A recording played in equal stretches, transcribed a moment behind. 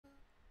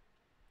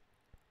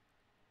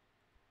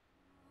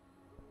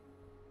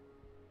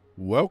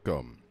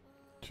Welcome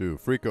to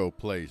Freeqo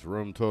Plays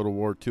Rome Total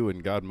War 2 in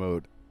God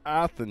Mode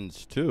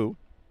Athens 2.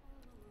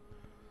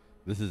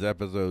 This is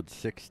episode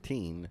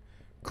 16,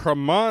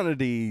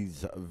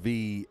 Chreminides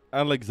v.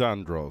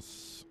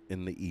 Alexandros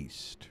in the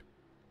East.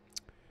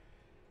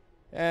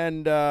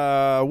 And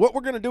what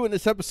we're going to do in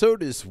this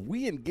episode is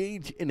we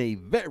engage in a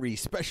very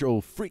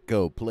special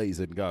Freeqo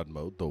Plays in God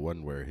Mode, the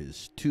one where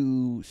his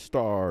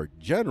two-star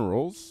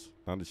generals,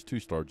 not his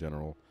two-star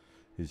general,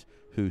 his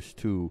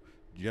two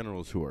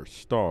generals who are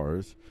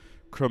stars,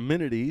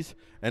 Chreminides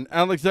and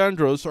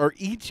Alexandros, are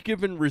each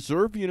given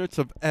reserve units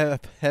of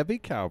Heavy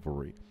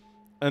Cavalry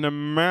and a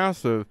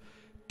massive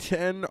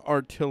 10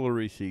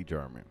 artillery siege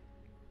army.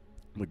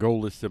 The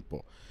goal is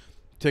simple.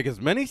 Take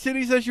as many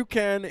cities as you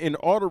can in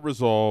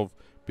auto-resolve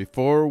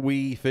before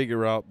we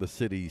figure out the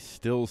cities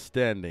still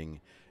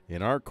standing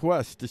in our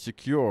quest to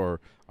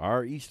secure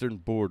our eastern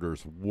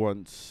borders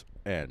once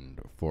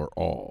and for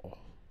all.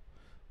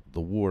 The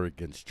war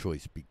against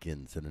choice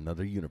begins in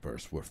another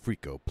universe where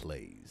Freeqo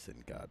plays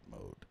in God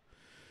mode.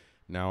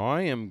 Now,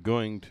 I am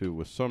going to,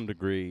 with some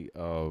degree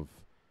of...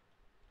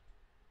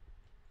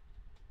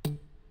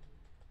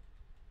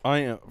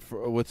 I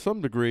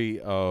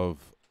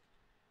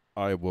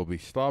will be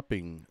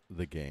stopping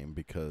the game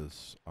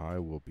because I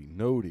will be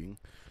noting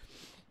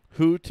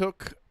who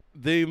took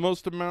the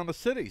most amount of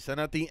cities. And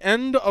at the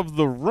end of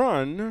the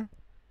run,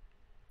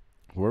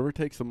 whoever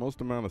takes the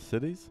most amount of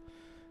cities,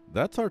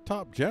 that's our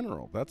top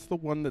general. That's the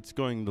one that's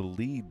going to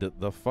lead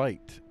the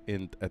fight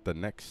at the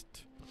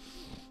next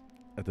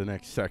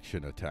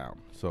section of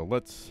town. So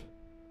let's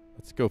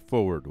go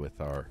forward with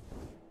our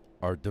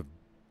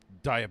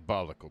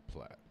diabolical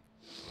plan.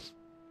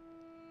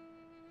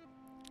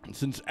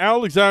 Since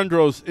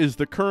Alexandros is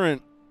the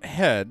current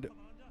head,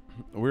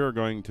 we're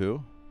going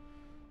to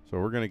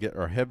get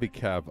our heavy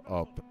cav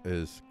up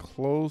as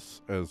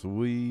close as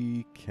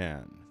we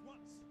can.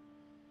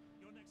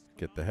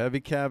 Get the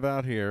heavy cav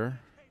out here.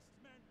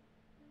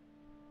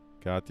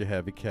 Got the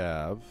heavy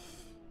cav.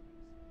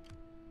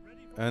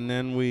 And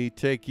then we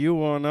take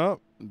you on up.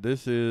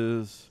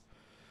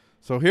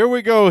 So here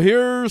we go.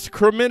 Here's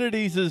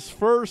Chreminides'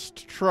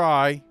 first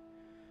try.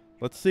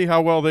 Let's see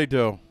how well they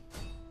do.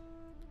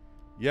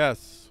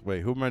 Yes.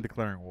 Wait, who am I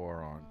declaring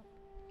war on?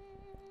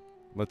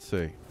 Let's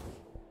see.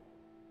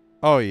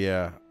 Oh,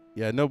 yeah.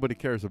 Yeah, nobody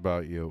cares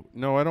about you.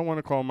 No, I don't want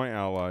to call my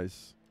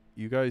allies.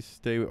 You guys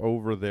stay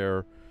over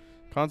there.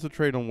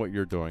 Concentrate on what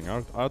you're doing.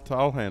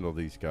 I'll handle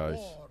these guys.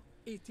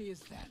 It is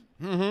then.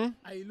 Mm-hmm.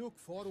 I look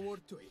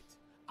forward to it.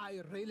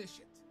 I relish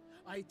it.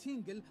 I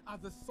tingle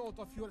at the thought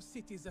of your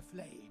cities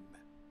aflame.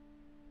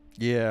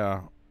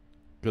 Yeah.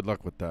 Good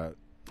luck with that.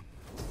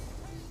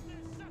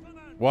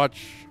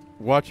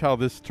 Watch how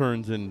this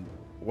turns in.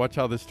 Watch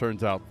how this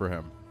turns out for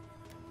him.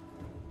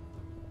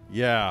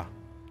 Yeah.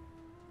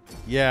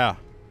 Yeah.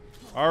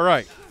 All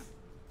right.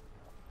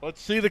 Let's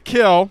see the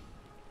kill.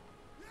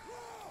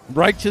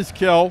 Righteous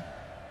kill.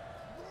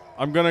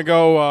 I'm gonna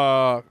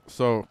go.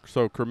 So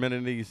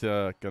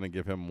Chreminides gonna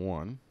give him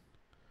 1.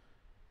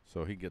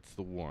 So he gets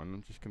the 1.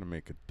 I'm just gonna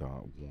make a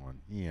dot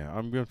 1. Yeah,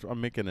 I'm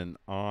making an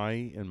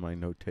I in my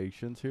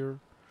notations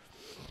here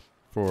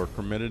for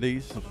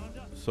Chreminides.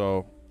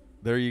 So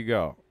there you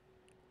go.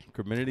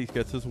 Chreminides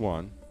gets his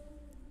 1.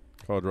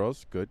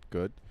 Kodros,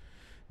 good.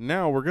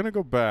 Now we're gonna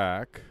go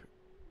back,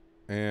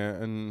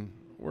 and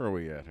where are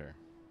we at here?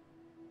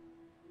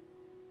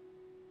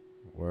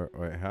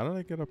 Wait, how did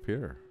I get up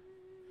here?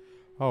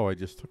 Oh, I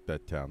just took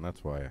that town. That's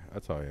how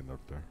I ended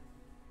up there.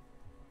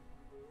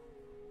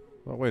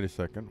 Well, wait a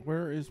second.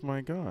 Where is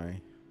my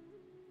guy?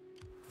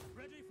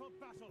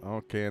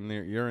 Okay, and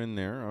you're in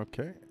there.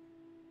 Okay.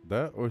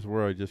 That was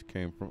where I just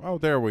came from. Oh,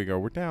 there we go.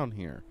 We're down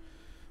here.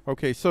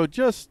 Okay, so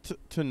just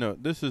to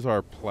note, this is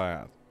our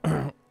path.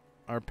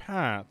 Our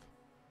path,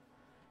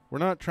 we're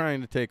not trying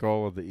to take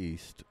all of the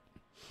east.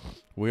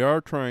 We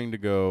are trying to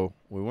go,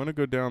 we want to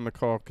go down the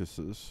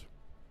Caucasus.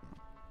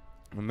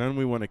 And then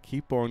we want to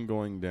keep on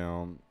going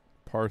down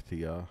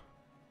Parthia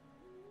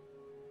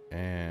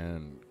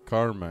and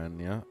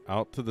Carmania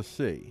out to the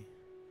sea.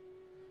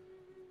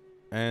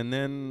 And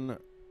then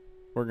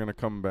we're going to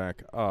come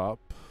back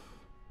up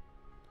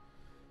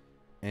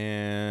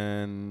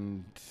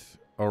and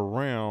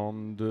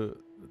around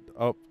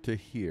up to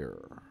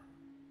here.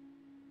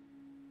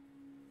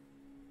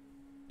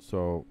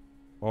 So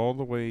all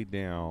the way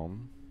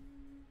down.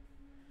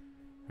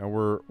 And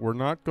we're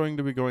not going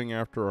to be going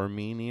after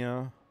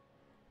Armenia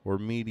or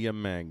Media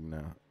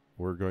Magna.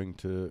 We're going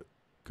to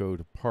go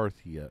to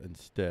Parthia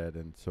instead,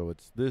 and so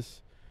it's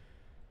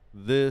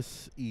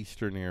this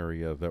eastern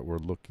area that we're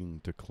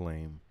looking to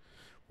claim.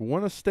 We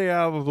want to stay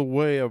out of the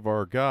way of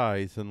our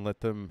guys and let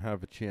them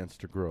have a chance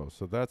to grow.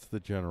 So that's the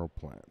general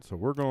plan. So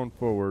we're going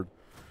forward.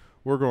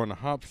 We're going to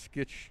hop,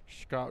 skitch,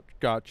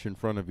 scotch in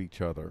front of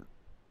each other.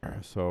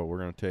 So we're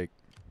going to take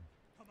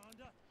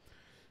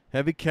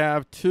Heavy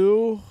Cav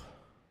 2.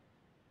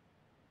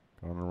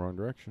 Going in the wrong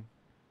direction.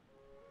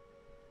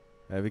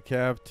 Heavy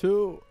Cav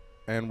 2,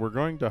 and we're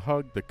going to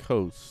hug the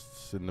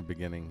coasts in the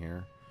beginning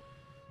here.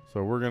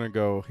 So we're going to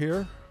go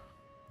here.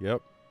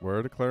 Yep,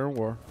 we're declaring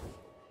war.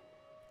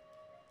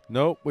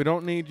 Nope, we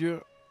don't need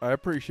you. I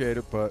appreciate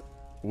it, but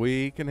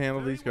we can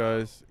handle these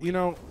guys. You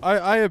know,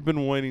 I have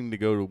been waiting to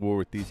go to war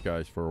with these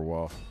guys for a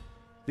while.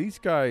 These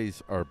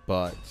guys are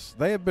butts.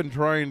 They have been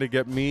trying to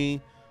get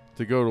me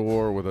to go to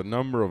war with a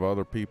number of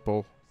other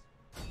people.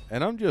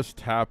 And I'm just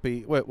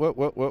happy. Wait,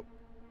 what?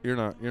 You're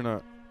not going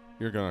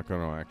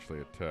to actually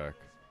attack.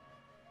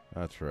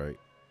 That's right.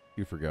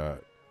 You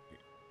forgot.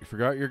 You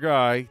forgot your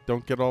guy.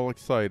 Don't get all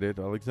excited.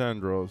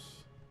 Alexandros.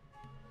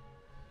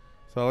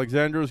 So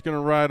Alexandros going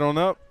to ride on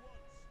up.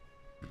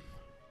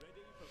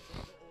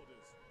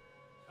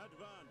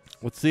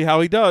 Let's see how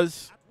he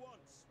does.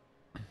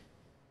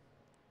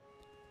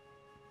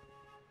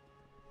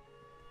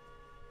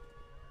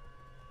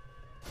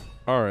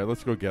 All right,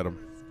 let's go get him.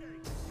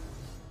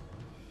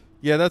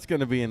 Yeah, that's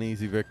going to be an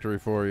easy victory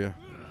for you.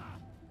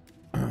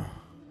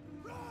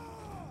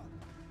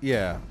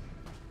 Yeah.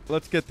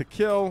 Let's get the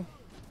kill.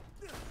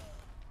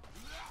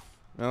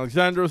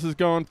 Alexandros is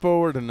going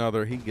forward.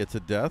 Another. He gets a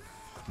death.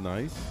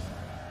 Nice.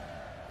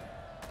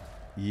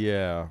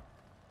 Yeah.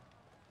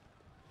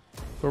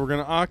 So we're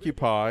going to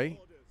occupy,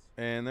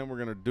 and then we're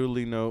going to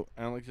duly note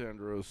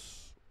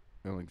Alexandros.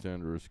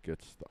 Alexandros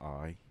gets the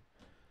eye.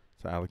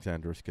 So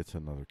Alexandros gets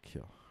another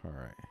kill. All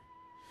right.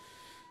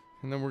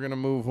 And then we're going to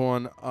move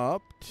on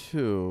up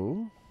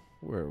to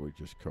where we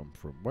just come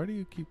from. Why do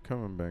you keep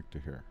coming back to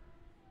here?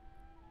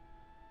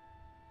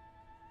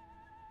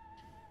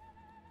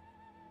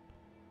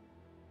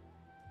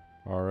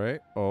 All right.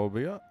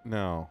 Olbia.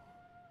 Now.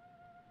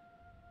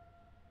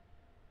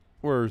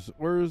 Where's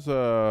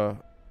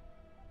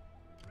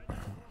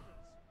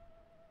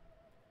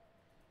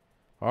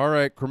all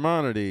right,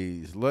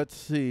 Chreminides. Let's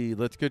see.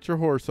 Let's get your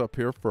horse up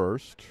here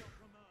first.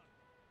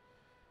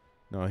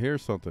 Now,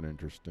 here's something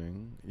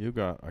interesting. You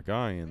got a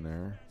guy in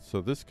there, so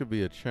this could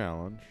be a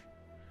challenge.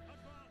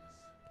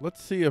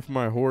 Let's see if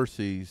my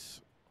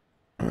horsies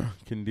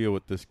can deal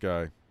with this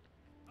guy.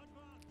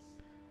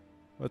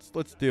 Let's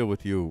deal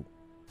with you.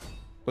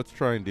 Let's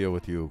try and deal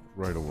with you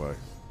right away.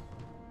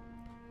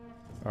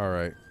 All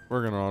right,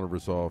 we're gonna auto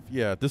resolve.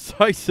 Yeah,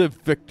 decisive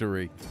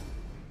victory.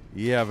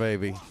 Yeah,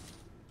 baby.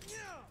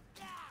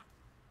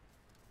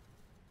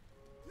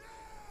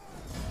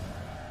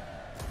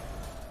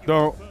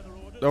 Don't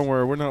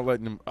worry, we're not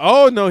letting him.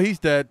 Oh no, he's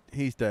dead.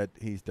 He's dead.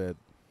 He's dead.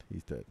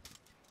 He's dead.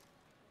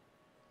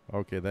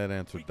 Okay, that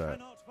answered that.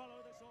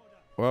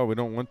 Well, we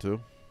don't want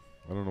to.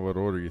 I don't know what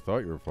order you thought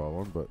you were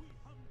following, but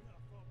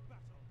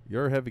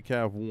you're Heavy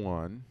Cav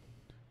 1.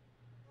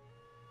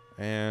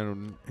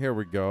 And here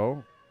we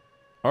go.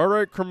 All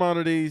right,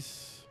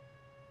 Chreminides.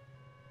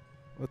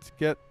 Let's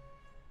get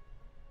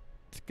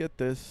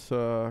this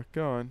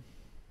going.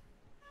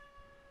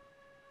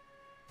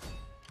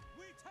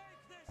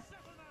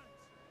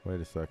 Wait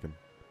a second.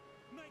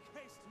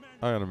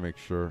 I gotta make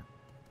sure.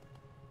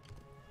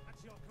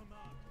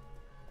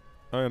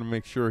 I gotta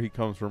make sure he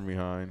comes from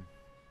behind.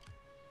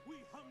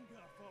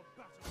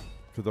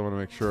 Because I want to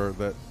make sure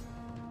that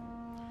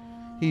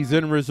he's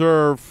in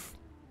reserve.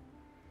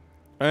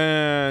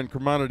 And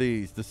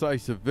Chreminides,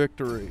 decisive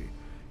victory.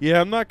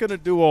 Yeah, I'm not gonna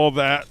do all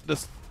that.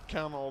 Just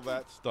count all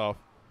that stuff.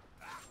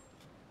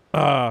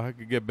 I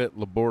could get a bit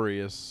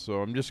laborious,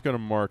 so I'm just gonna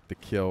mark the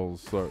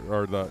kills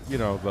or the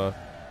the.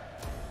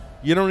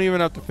 You don't even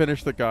have to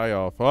finish the guy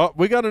off. Oh,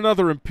 we got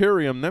another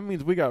Imperium. That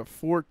means we got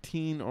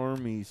 14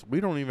 armies.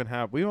 We only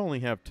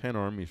have 10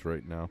 armies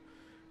right now.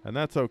 And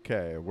that's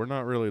okay. We're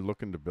not really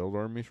looking to build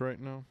armies right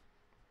now.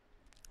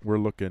 We're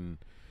looking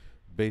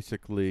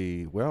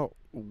basically, well,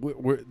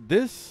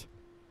 this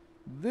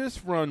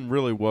run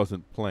really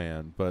wasn't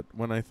planned. But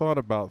when I thought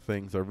about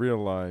things, I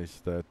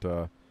realized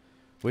that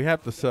we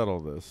have to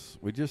settle this.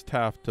 We just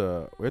have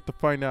to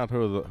find out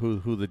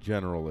who the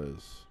general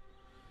is.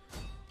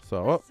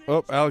 So,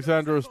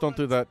 Alexandros, don't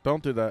do that.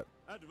 Don't do that.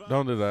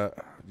 Don't do that.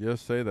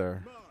 Just stay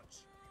there.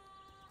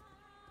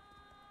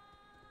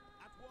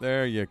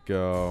 There you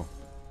go.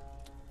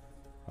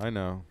 I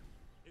know.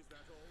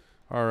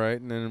 All right,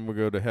 and then we'll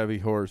go to Heavy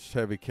Horse,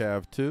 Heavy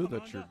Cav 2.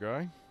 That's your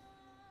guy.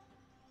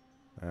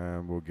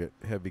 And we'll get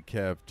Heavy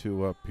Cav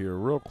 2 up here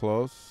real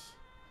close.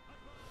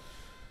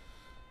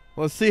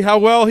 Let's see how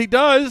well he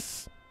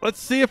does. Let's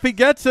see if he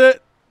gets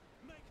it.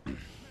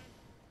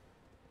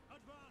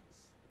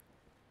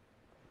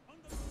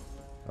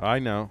 I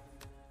know.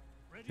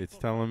 It's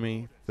telling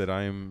me that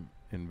I am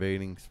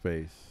invading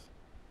space.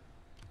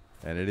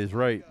 And it is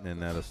right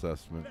in that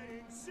assessment.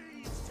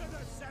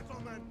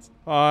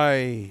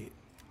 I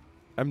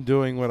am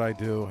doing what I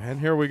do. And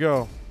here we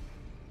go.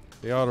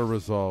 The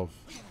auto-resolve.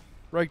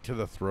 Right to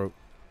the throat.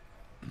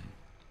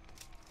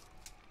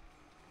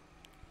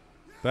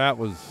 That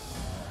was...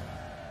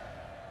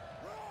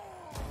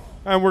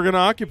 And we're going to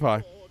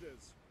occupy.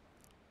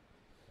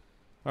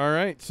 All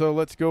right, so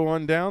let's go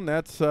on down.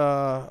 That's,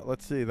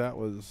 let's see, that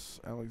was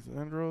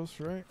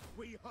Alexandros, right?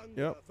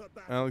 Yep,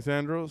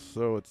 Alexandros.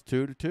 So it's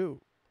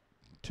 2-2.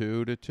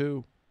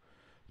 2-2.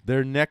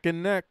 They're neck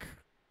and neck.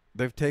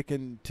 They've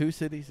taken 2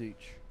 cities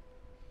each.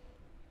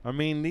 I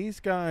mean, these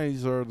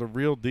guys are the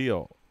real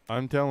deal.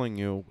 I'm telling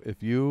you,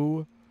 if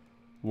you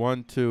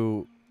want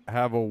to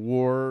have a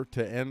war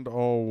to end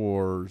all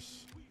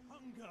wars.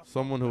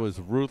 Someone who is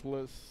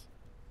ruthless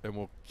and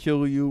will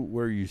kill you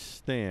where you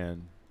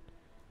stand.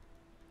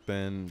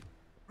 Then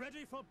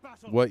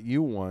what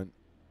you want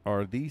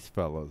are these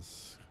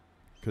fellas.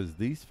 Because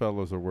these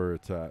fellas are where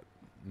it's at.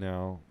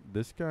 Now,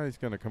 this guy's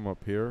going to come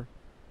up here.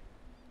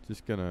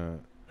 Just going to...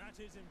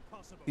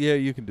 Yeah,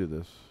 you can do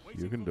this.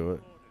 You can do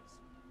it.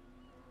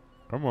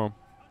 Come on.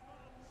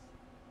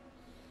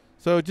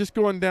 So just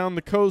going down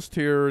the coast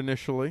here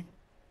initially.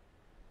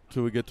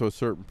 Till we get to a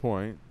certain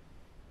point.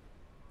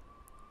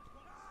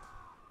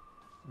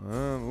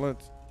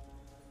 Let's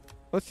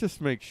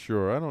just make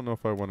sure. I don't know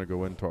if I want to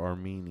go into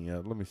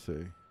Armenia. Let me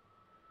see.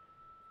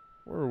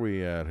 Where are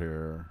we at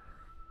here?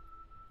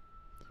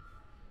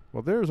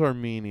 Well, there's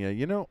Armenia.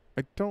 You know,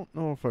 I don't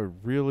know if I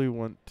really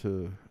want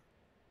to...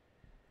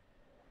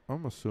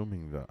 I'm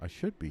assuming that I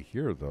should be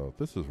here, though.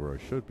 This is where I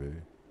should be.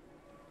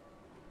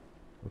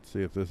 Let's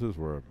see if this is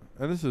where I'm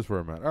at. And this is where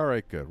I'm at. All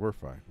right, good. We're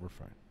fine. We're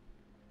fine.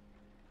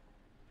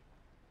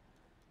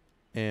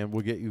 And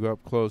we'll get you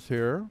up close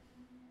here.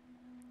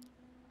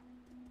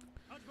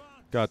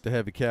 Got the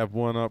Heavy Cav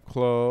 1 up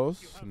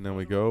close. And then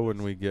we go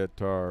and we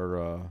get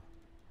our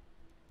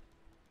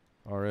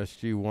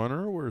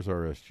SG-1er. Where's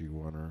our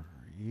SG-1er?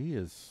 He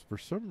is, for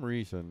some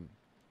reason,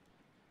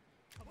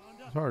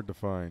 it's hard to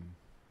find.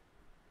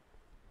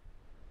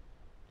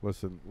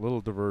 Listen,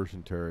 little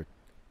diversion, Tarek.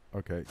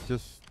 Okay,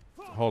 just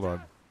hold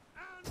on.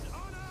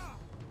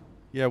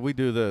 Yeah, we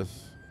do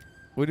this.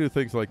 We do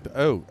things like the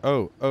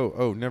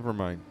oh, never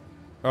mind.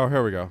 Oh,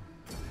 here we go.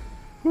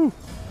 Whew.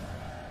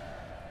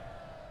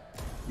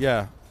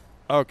 Yeah.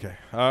 Okay.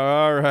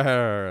 All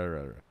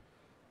right.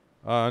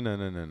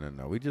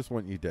 No. We just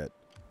want you dead.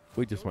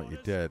 We just want you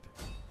dead.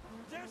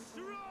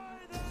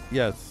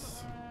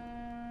 Yes.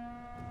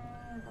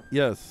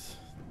 Yes.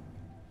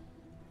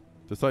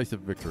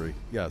 Decisive victory.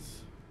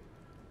 Yes.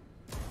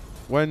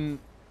 When...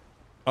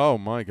 Oh,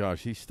 my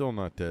gosh. He's still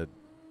not dead.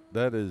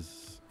 That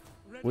is...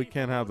 We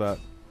can't have that.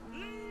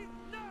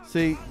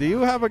 See, do you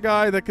have a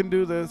guy that can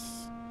do this?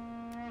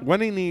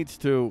 When he needs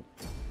to...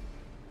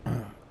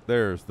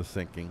 There's the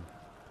sinking.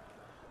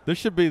 This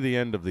should be the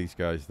end of these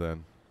guys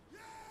then.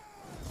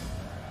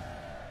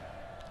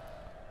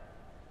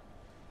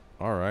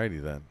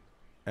 Alrighty then.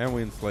 And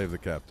we enslave the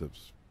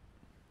captives.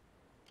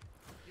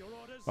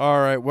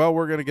 Alright, well,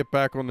 we're going to get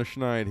back on the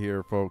schneid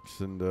here, folks.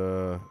 And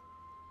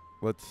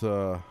let's...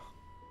 Yeah,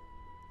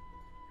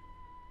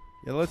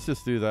 let's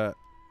just do that.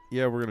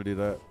 Yeah, we're going to do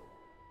that.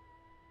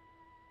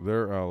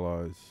 They're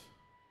allies.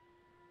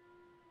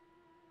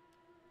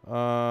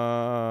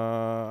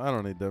 I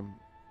don't need them.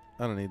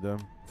 I don't need them.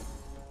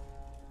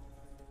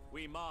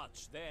 We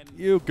march then.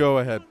 You go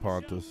ahead,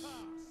 Pontus.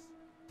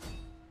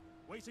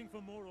 Waiting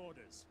for more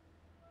orders.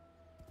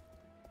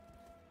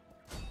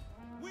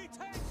 We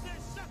take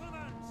this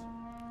settlement.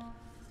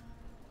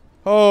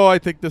 Oh, I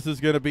think this is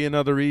going to be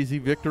another easy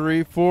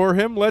victory for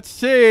him. Let's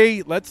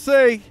see. Let's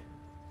see.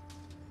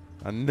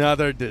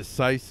 Another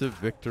decisive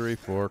victory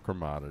for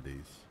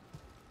Chreminides.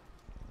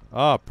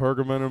 Ah,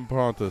 Pergamon and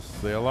Pontus.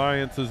 The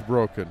alliance is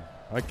broken.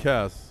 I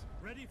guess.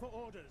 Ready for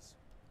orders.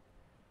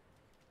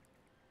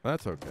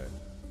 That's okay.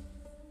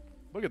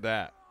 Look at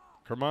that.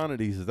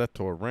 Chreminides is that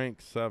to a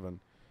rank 7.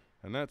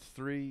 And that's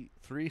three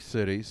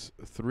cities.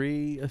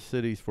 3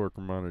 cities for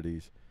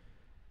Chreminides.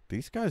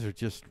 These guys are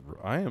just...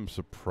 I am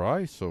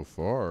surprised so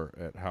far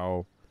at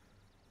how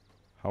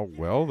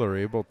well they're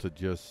able to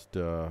just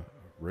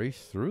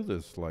race through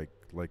this like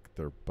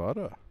they're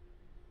butter.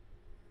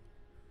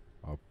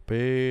 A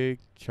big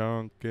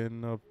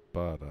chunkin' of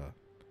butter.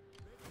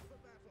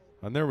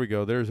 And there we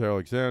go. There's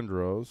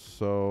Alexandros.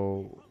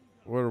 So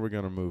where are we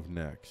going to move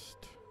next?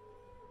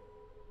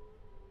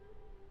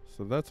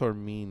 So that's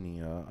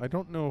Armenia. I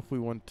don't know if we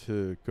want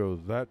to go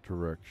that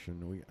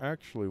direction. We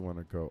actually want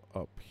to go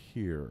up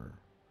here.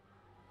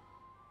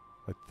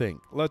 I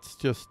think. Let's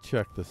just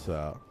check this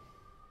out.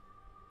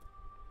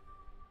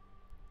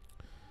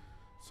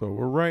 So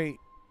we're right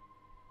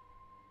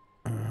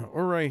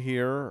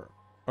here.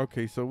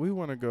 Okay, so we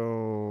want to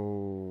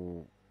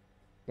go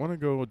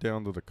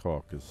down to the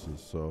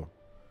Caucasus. So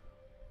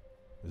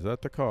is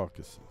that the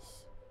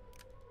Caucasus?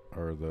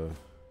 Or the...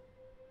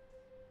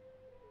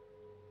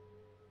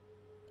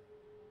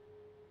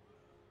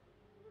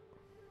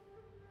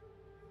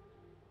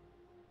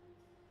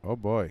 Oh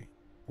boy,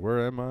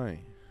 where am I?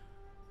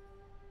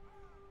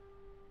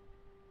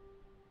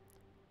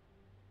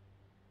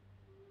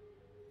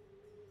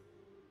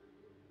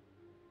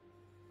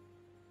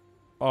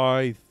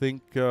 I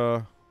think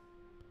we're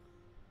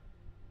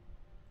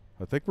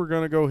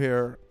gonna go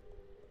here.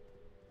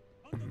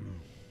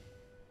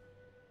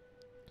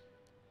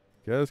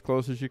 Get as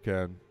close as you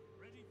can.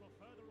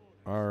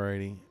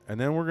 Alrighty, and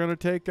then we're gonna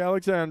take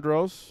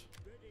Alexandros,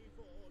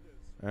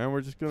 and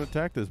we're just gonna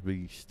attack this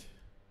beast.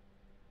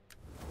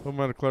 Who am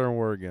I declaring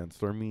war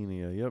against?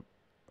 Armenia. Yep.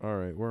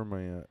 Alright, where am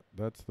I at?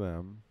 That's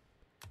them.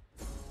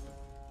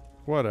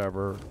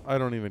 Whatever. I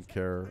don't even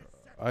care.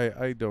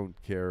 I don't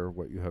care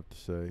what you have to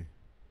say.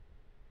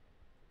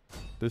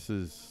 This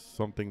is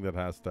something that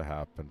has to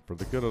happen for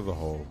the good of the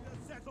whole.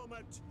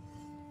 Settlement.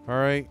 All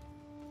right.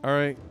 All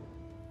right.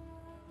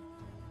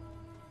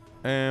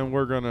 And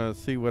we're going to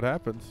see what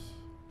happens.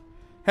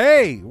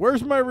 Hey,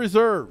 where's my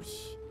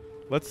reserves?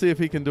 Let's see if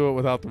he can do it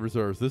without the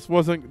reserves. This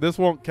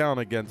won't count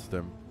against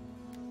him.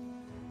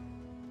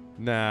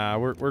 Nah,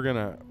 we're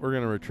gonna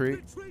retreat.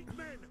 Retreat,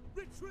 men!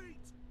 Retreat!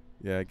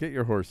 Yeah, get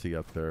your horsey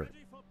up there. Ready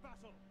for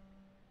battle.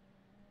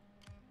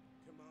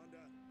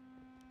 Commander,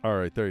 All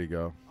right, there you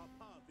go. our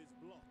path is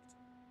blocked.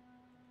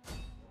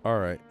 All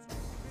right.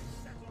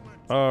 Settlement.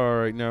 All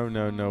right. No,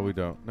 we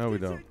don't. No, we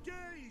don't.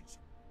 Disengage!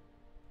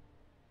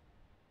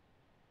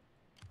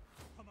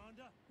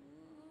 Commander,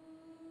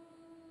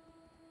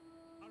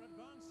 our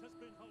advance has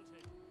been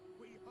halted.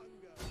 We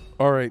hunger.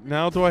 All right,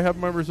 now do I have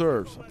my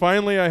reserves?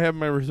 Finally, I have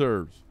my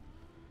reserves.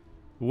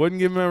 Wouldn't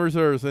give my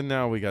reserves, and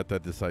now we got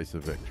that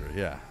decisive victory.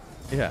 Yeah,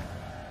 yeah.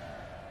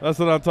 That's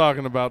what I'm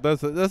talking about.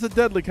 That's a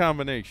deadly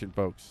combination,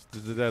 folks.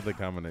 It's a deadly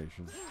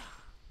combination.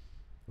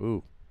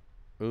 Ooh.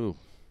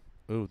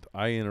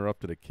 I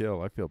interrupted a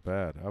kill. I feel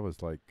bad. I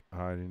was like,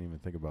 I didn't even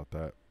think about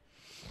that.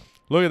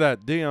 Look at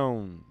that.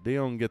 Dion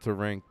gets a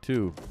rank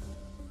 2.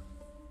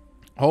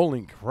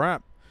 Holy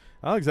crap.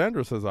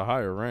 Alexandros has a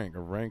higher rank, a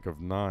rank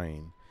of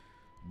 9.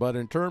 But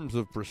in terms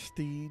of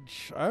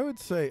prestige, I would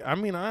say, I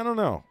don't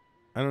know.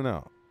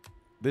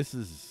 This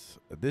is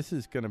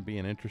going to be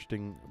an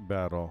interesting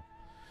battle.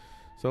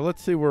 So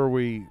let's see what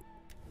we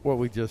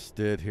just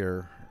did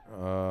here.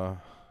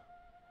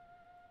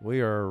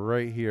 We are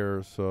right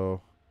here,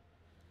 so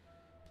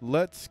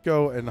let's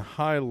go and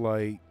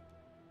highlight.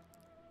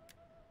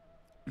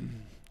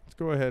 Let's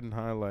go ahead and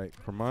highlight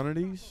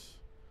Chreminides,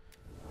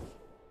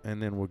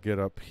 and then we'll get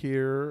up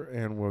here,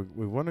 and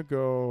we want to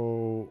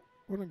go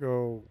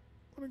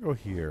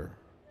here.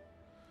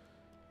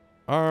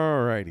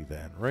 Alrighty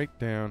then, right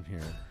down here.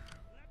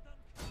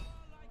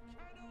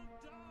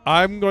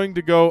 I'm going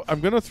to throw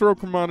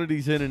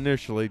Chreminides in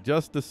initially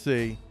just to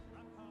see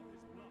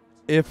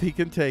if he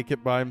can take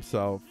it by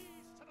himself.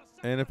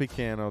 And if he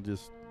can, I'll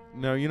just...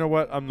 No, you know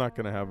what? I'm not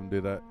going to have him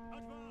do that.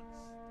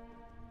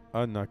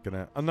 I'm not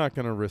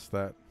going to risk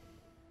that.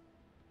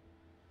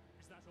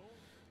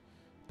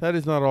 That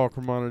is not all,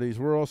 Chreminides.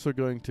 We're also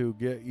going to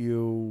get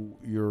you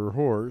your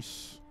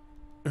horse.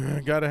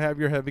 Got to have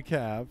your heavy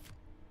cav.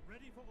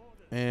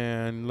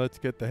 And let's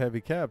get the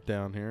heavy cav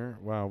down here.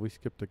 Wow, we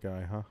skipped a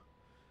guy, huh?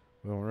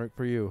 Well, right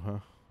for you, huh?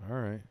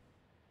 All right.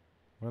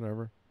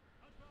 Whatever.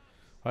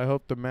 I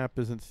hope the map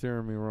isn't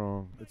steering me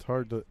wrong. It's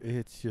hard to...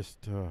 It's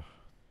just...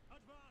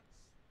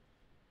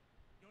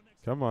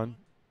 Come on.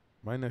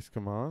 My next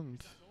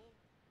command.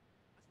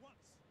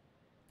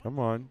 Come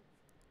on.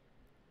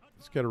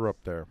 Let's get her up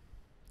there.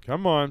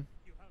 Come on.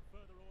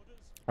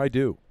 I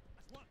do.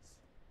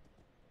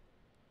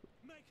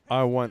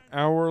 I want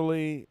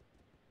hourly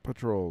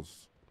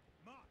patrols.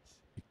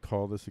 You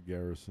call this a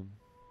garrison?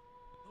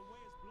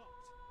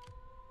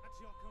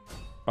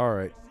 All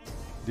right.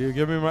 Do you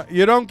give me my...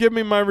 You don't give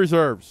me my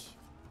reserves.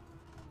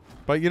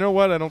 But you know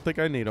what? I don't think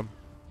I need them.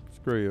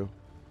 Screw you.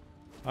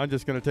 I'm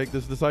just going to take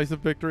this decisive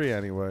victory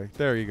anyway.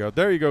 There you go.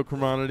 There you go,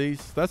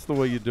 Chreminides. That's the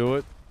way you do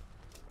it.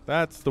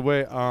 That's the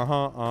way.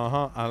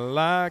 I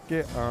like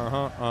it.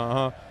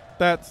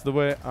 That's the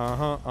way.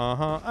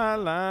 I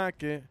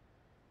like it.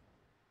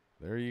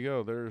 There you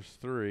go. There's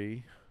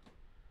 3.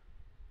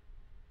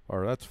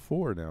 Or that's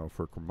 4 now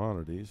for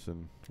Chreminides.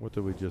 And what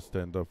did we just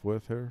end up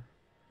with here?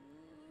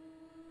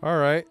 All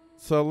right.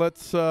 So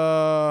let's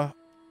highlight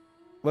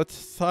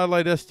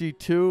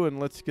SG2 and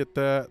let's get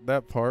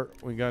that part.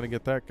 We got to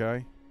get that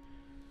guy.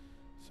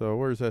 So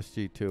where's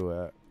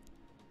SG2 at?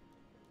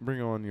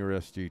 Bring on your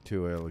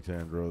SG2,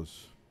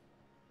 Alexandros.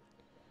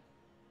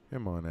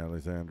 Come on,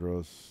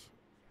 Alexandros.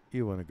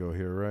 You want to go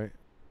here, right?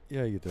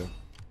 Yeah, you do.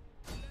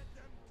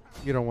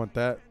 You don't want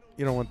that.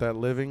 You don't want that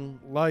living.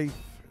 Life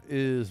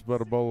is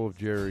but a bowl of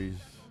Jerry's.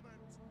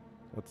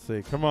 Let's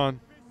see. Come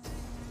on.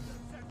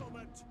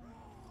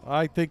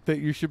 I think that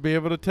you should be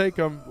able to take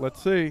them.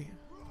 Let's see.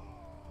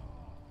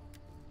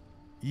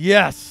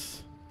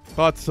 Yes.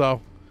 Thought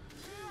so.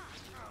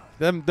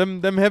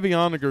 Them heavy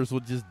onagers will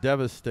just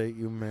devastate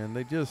you, man.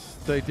 They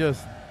just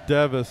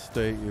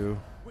devastate you.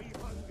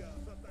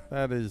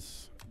 That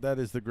is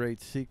the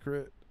great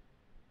secret.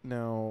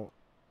 Now,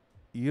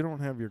 you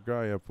don't have your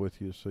guy up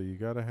with you, so you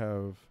got to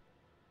have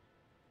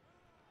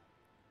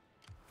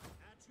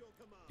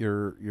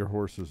your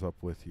horses up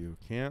with you.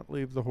 Can't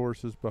leave the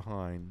horses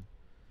behind.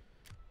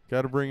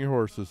 Got to bring your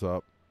horses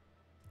up.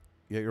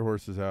 Get your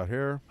horses out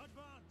here.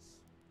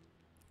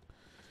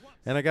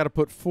 And I got to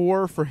put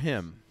 4 for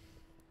him.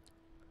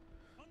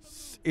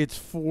 It's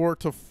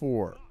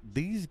 4-4.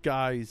 These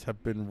guys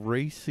have been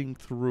racing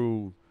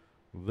through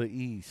the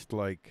East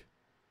like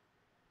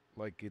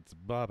it's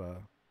butter.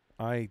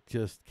 I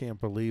just can't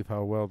believe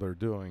how well they're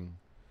doing.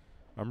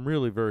 I'm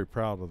really very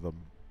proud of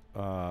them.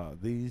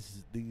 They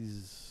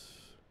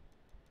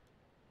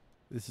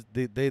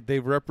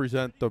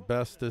represent the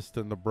bestest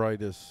and the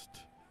brightest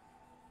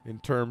in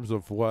terms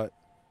of what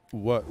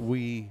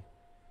we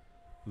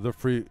the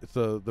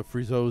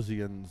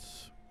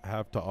Frezosians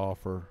have to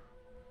offer.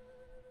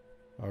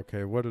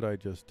 Okay, what did I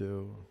just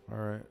do? All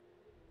right.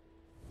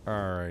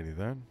 Alrighty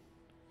then.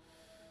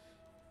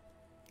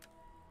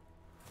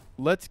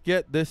 Let's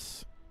get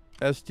this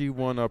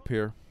SG1 up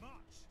here.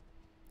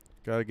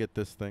 Gotta get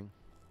this thing.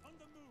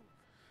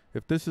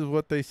 If this is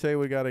what they say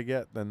we gotta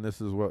get, then this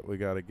is what we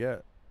gotta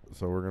get.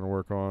 So we're gonna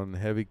work on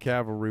Heavy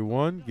Cavalry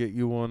 1. Get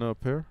you one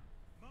up here.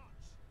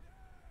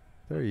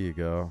 There you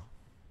go.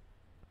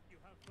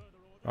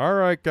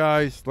 Alright,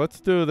 guys. Let's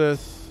do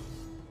this.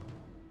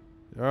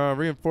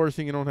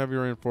 Reinforcing. You don't have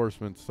your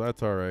reinforcements.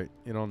 That's alright.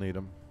 You don't need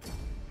them.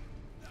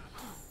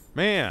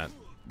 Man,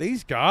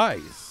 these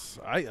guys.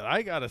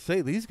 I gotta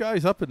say, these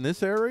guys up in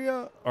this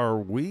area are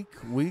weak,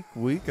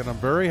 and I'm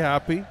very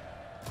happy.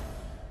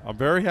 I'm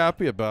very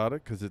happy about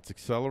it because it's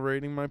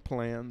accelerating my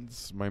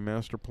plans. My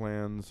master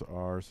plans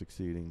are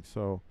succeeding.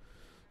 So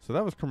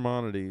that was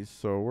Chreminides.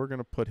 So we're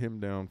gonna put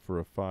him down for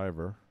a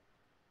 5er.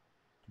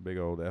 Big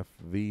old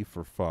FV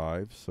for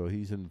 5. So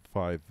he's in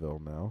 5ville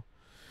now.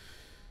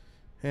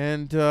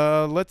 And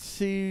let's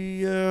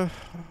see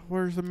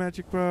where's the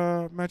magic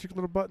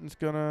little button's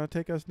gonna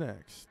take us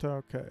next.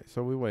 Okay,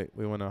 so we wait.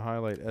 We want to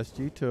highlight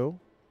SG2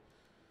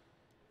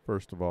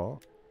 first of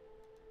all.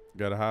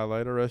 Got to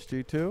highlight our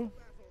SG2,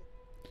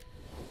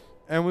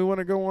 and we want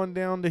to go on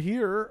down to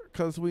here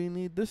because we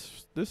need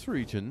this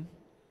region.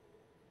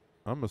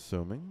 I'm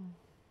assuming.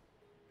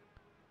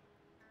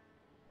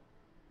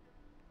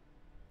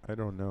 I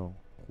don't know.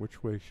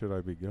 Which way should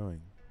I be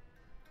going?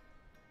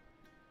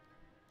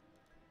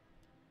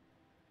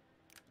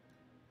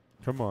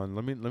 Come on,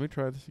 let me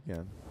try this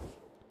again.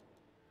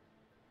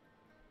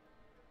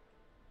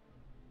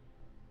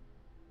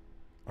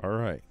 All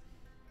right.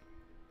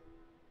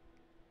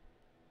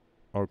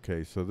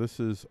 Okay, so this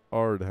is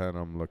Ardhan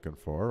I'm looking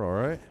for, all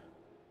right?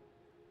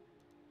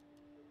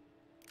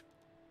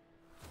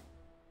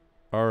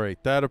 All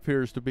right, that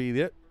appears to be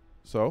it.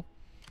 So,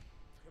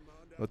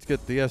 let's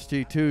get the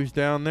SG2s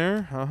down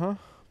there.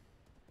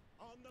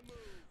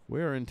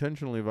 We are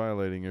intentionally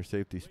violating your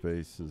safety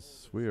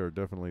spaces. We are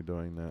definitely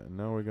doing that. And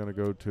now we're going to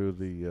go to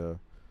the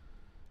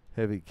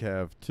Heavy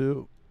Cav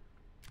 2.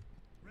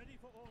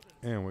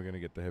 And we're going to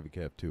get the Heavy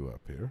Cav 2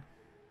 up here.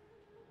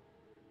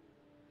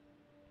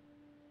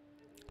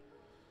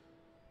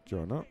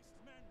 Join up.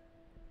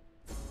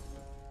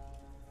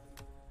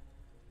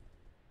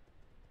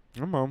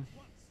 Come on.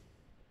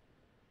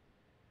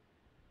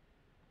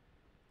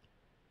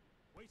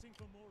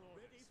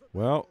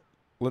 Well,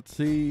 let's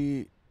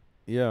see.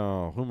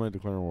 Yeah, who am I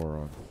declaring war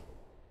on?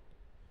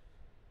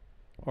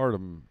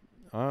 Artem.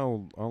 I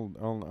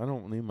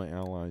don't need my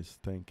allies.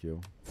 Thank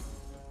you.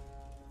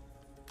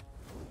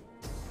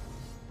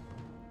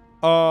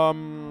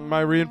 My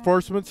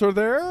reinforcements are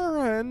there,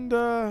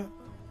 and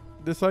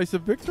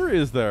decisive victory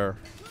is there.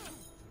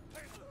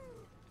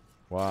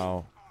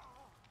 Wow.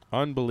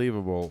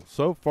 Unbelievable.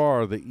 So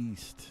far, the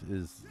East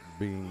is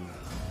being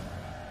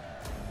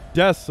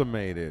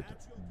decimated.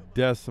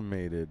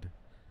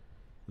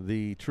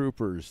 The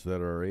troopers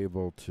that are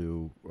able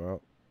to,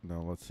 well,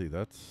 no, let's see,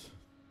 that's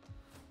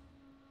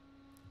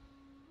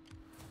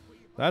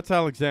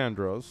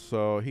Alexandros,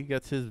 so he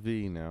gets his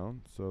V now.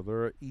 So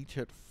they're each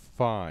at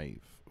 5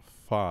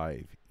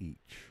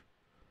 each.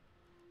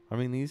 I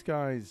mean, these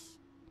guys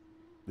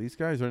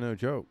are no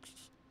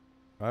jokes.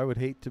 I would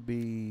hate to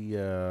be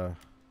on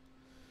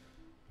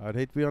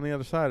the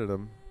other side of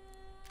them.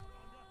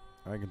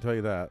 I can tell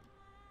you that.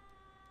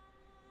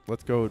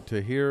 Let's go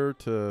to here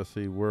to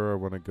see where I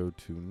want to go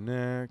to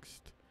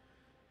next.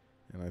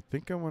 And I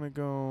think I want to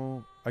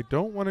go... I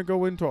don't want to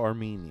go into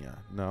Armenia.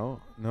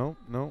 No. I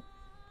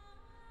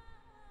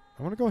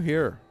want to go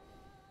here.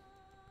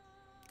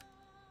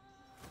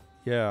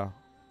 Yeah.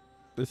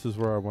 This is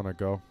where I want to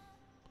go.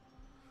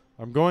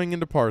 I'm going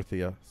into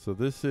Parthia. So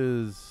this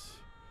is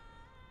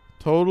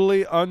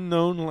totally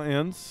unknown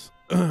lands.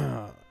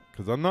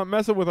 Because I'm not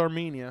messing with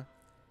Armenia.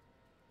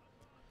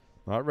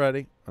 Not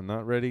ready. I'm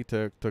not ready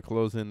to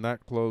close in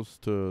that close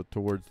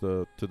towards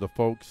the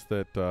folks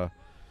that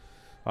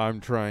I'm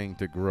trying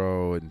to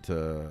grow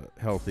into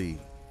healthy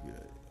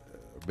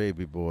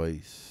baby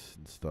boys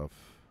and stuff.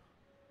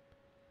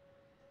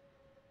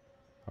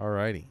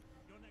 Alrighty.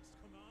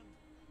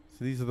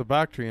 So these are the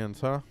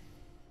Bactrians, huh?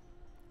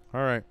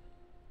 All right.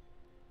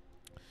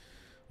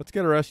 Let's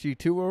get our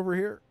SG2 over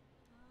here.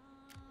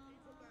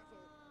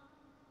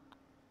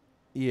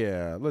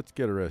 Yeah, let's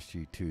get our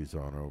SG2s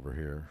on over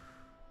here.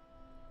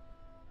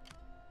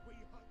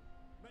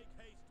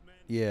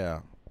 Yeah.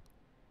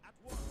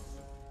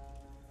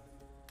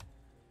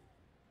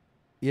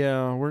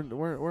 Yeah, we're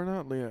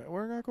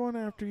not going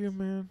after you,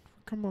 man.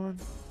 Come on.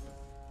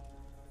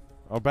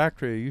 Oh,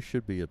 Bactria, you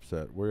should be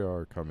upset. We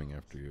are coming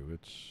after you.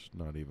 It's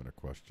not even a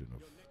question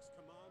of.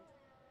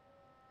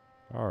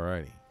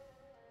 Alrighty.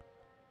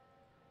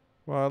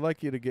 Well, I'd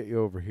like you to get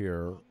you over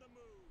here.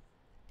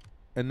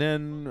 And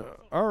then,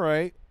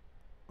 alright.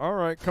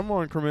 Alright, come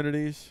on,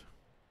 Chreminides.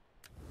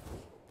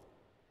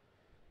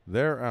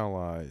 They're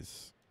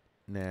allies.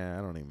 Nah,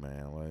 I don't need my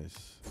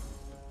allies.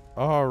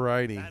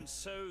 Alrighty. And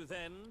so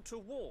then to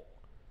war.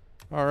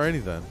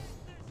 Alrighty then.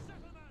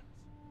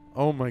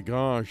 Oh my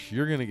gosh,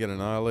 you're gonna get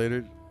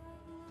annihilated.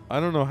 I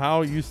don't know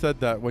how you said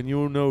that when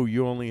you know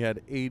you only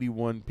had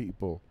 81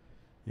 people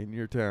in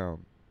your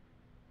town.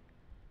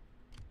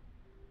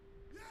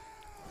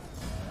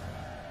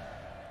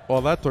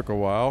 Well, that took a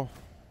while.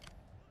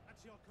 At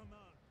your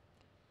command.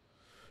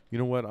 You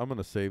know what? I'm going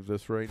to save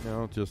this right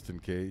now just in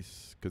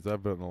case, because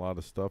I've done a lot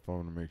of stuff. I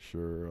want to make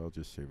sure. I'll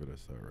just save it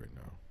as that right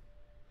now.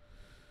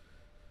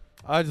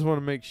 I just want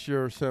to make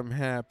sure something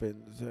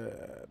happens.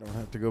 I don't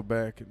have to go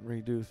back and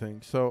redo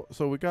things. So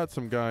we got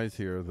some guys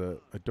here that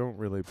I don't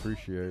really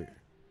appreciate.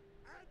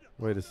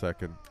 Wait a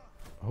second.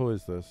 Who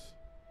is this?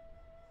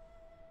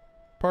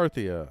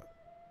 Parthia.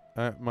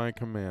 At my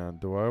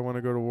command. Do I want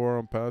to go to war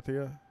on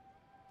Parthia?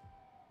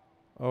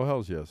 Oh,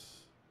 hells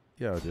yes.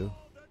 Yeah, I do.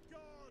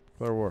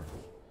 Declare war.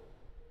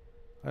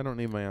 I don't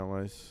need my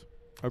allies.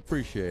 I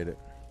appreciate it.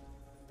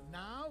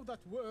 Now that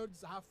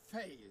words have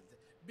failed,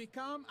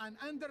 become an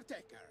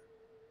undertaker.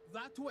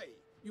 That way,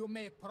 you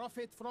may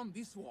profit from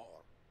this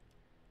war.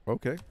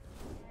 Okay.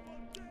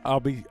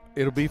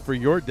 It'll be for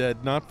your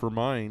dead, not for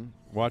mine.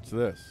 Watch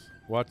this.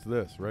 Watch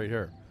this right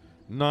here.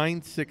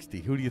 960.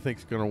 Who do you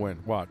think's gonna win?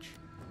 Watch.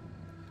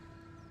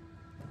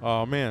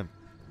 Oh man.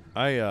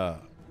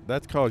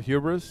 That's called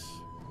hubris.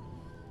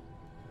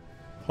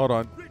 Hold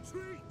on.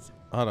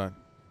 Hold on.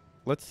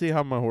 Let's see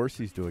how my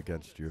horsies do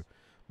against you.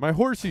 My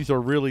horsies are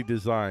really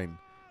designed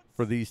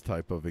for these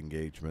type of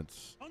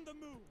engagements. On the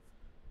move.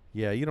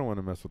 Yeah, you don't want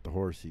to mess with the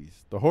horsies.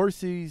 The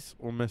horsies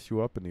will mess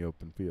you up in the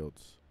open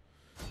fields.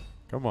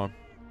 Come on.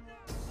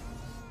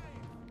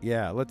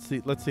 Yeah, let's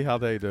see how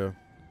they do.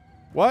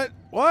 What?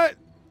 What?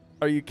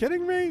 Are you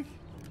kidding me?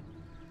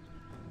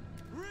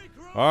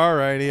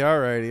 Alrighty,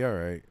 alrighty,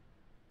 alright.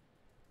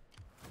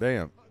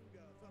 Damn.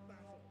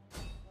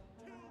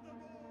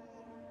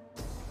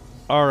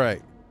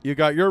 Alright. You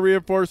got your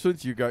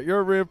reinforcements. You got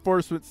your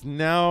reinforcements.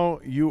 Now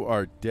you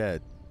are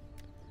dead.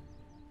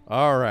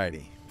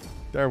 Alrighty.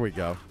 There we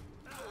go.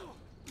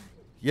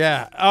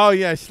 Yeah. Oh,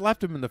 yeah. I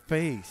slapped him in the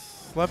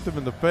face. Slapped him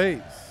in the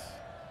face.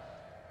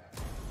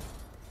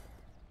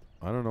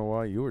 I don't know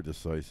why you were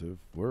decisive.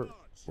 We're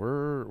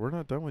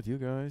not done with you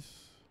guys.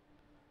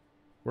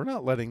 We're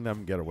not letting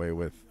them get away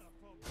with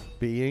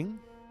being.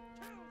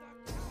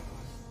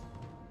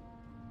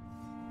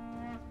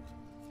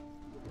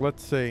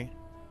 Let's see.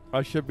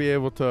 I should be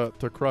able to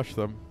crush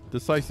them.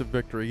 Decisive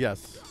victory,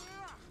 yes.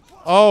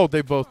 Oh,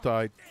 they both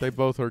died. They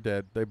both are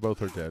dead. They both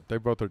are dead. They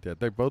both are dead.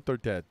 They both are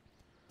dead.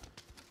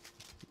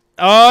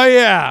 Oh,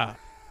 yeah.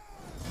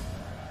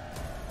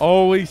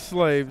 Always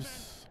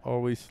slaves.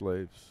 Always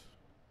slaves.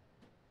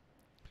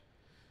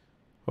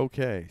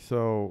 Okay,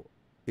 so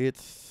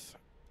it's...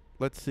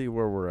 Let's see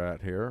where we're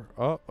at here.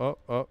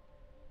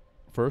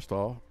 First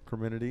off,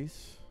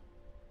 Chreminides.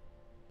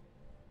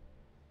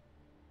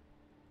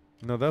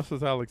 No, this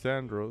was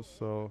Alexandros,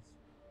 so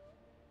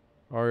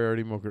I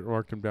already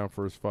marked him down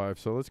for his 5.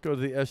 So let's go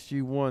to the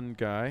SG1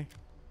 guy.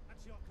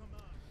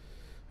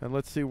 And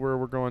let's see where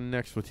we're going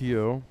next with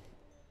you.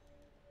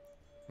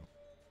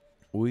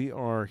 We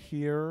are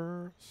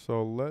here,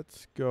 so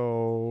let's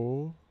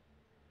go.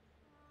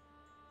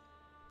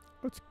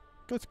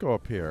 Let's go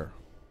up here.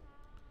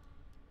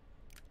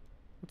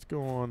 Let's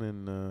go on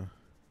and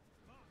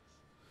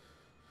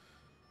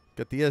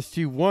get the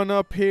SG1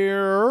 up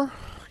here.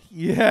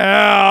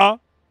 Yeah.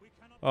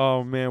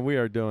 Oh man, we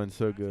are doing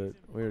so good.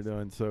 We are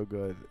doing so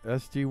good.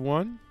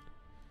 SG1.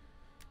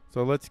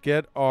 So let's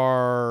get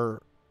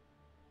our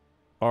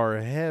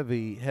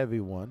heavy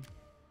one.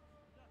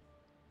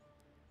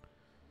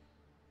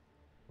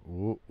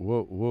 Whoa,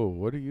 whoa, whoa.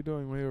 What are you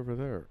doing way over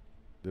there?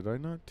 Did I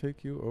not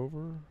take you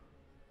over?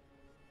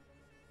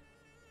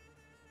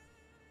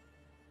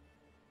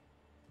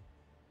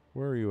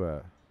 Where are you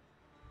at?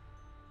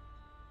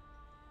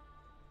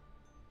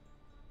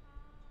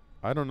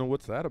 I don't know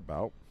what's that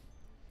about.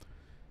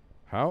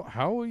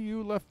 How are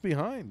you left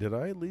behind? Did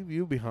I leave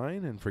you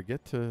behind and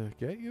forget to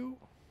get you?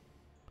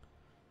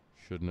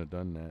 Shouldn't have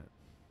done that.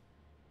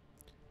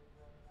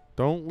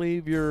 Don't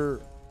leave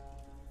your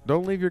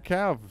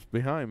calves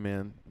behind,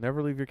 man.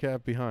 Never leave your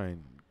calf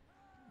behind,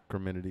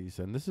 Chreminides.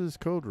 And this is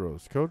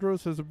Kodros.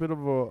 Kodros has a bit of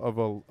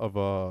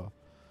a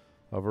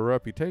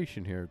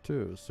reputation here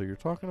too. So you're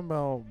talking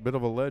about a bit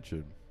of a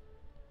legend.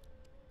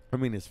 I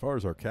mean, as far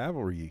as our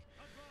cavalry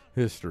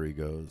history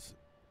goes,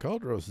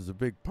 Kodros is a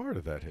big part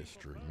of that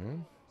history,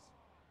 man.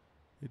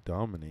 It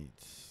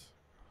dominates.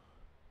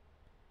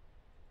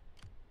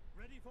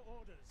 Ready for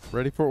orders.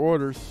 Ready for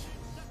orders.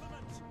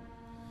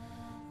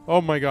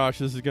 Oh my gosh,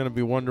 this is going to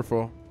be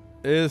wonderful.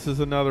 This is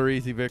another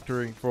easy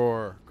victory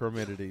for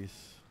Chreminides.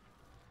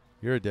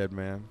 You're a dead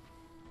man.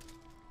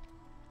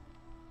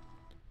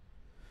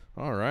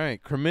 All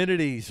right,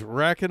 Chreminides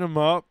racking them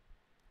up.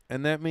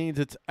 And that means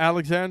it's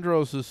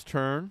Alexandros'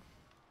 turn.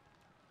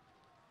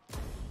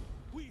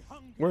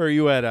 Where are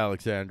you at,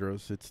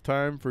 Alexandros? It's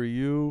time for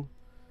you.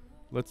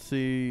 Let's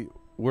see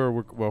where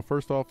we're... Well,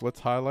 first off,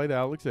 let's highlight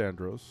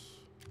Alexandros.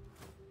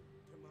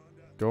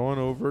 Going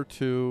over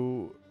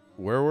to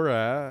where we're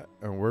at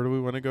and where do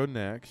we want to go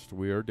next.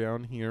 We are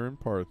down here in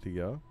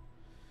Parthia.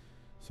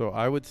 So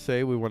I would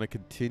say we want to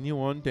continue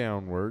on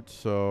downwards.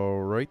 So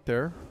right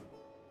there.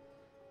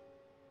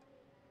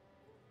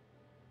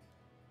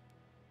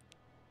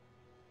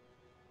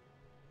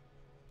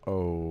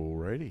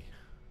 Alrighty.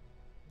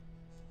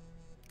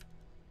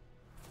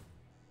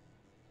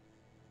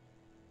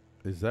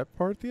 Is that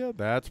Parthia?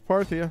 That's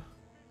Parthia.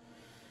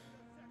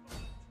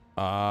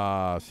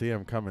 Ah, see,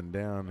 I'm coming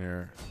down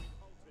here.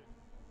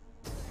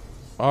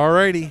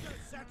 Alrighty.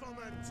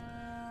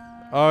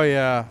 Oh,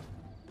 yeah.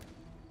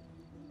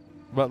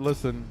 But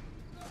listen.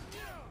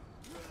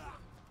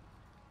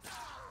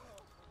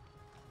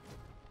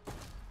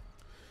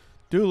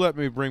 Do let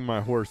me bring my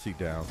horsey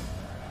down.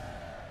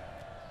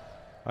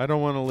 I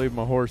don't want to leave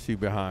my horsey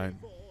behind.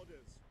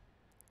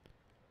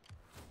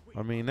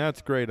 I mean,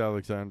 that's great,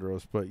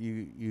 Alexandros, but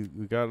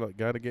you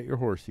gotta get your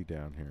horsey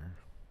down here.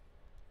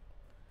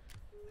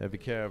 Heavy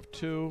Cav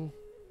 2.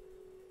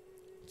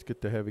 Let's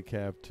get the Heavy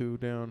Cav 2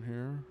 down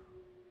here.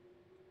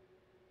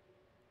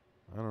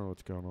 I don't know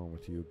what's going on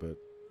with you, but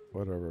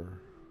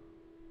whatever.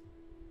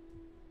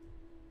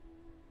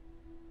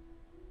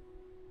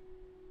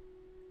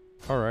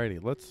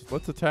 Alrighty,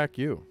 let's attack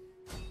you.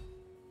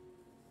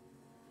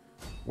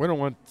 We don't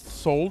want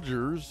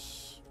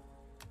soldiers.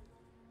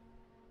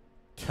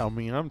 Tell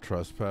me I'm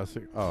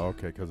trespassing. Oh,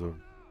 okay, because of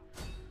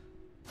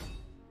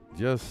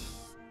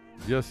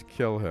just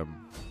kill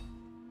him.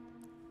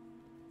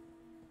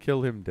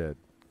 Kill him dead.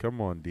 Come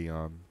on,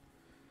 Dion.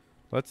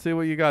 Let's see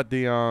what you got,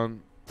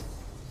 Dion.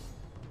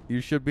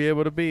 You should be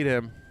able to beat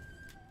him.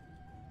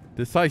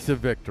 Decisive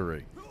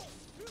victory.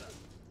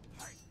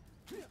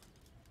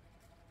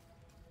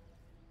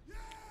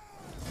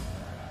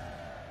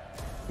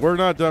 We're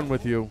not done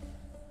with you.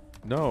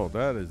 No,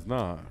 that is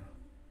not.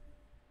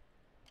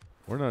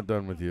 We're not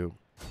done with you.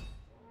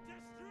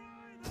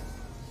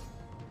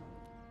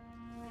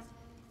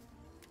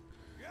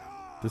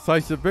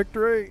 Decisive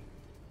victory.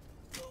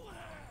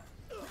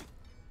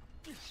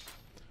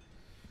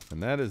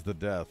 And that is the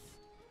death.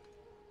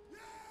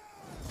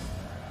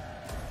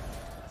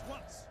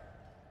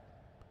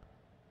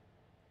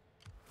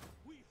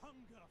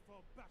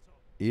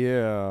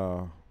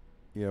 Yeah.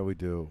 Yeah, we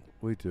do.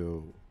 We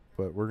do.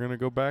 But we're going to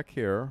go back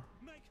here.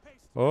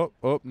 Oh,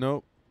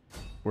 no.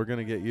 We're going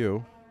to get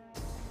you.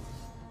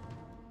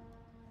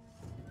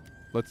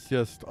 Let's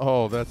just...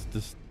 Oh, that's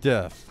just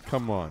death.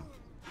 Come on.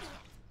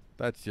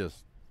 That's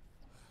just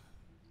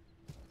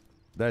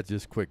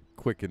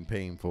quick and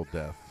painful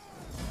death.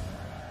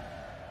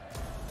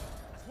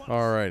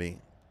 Alrighty.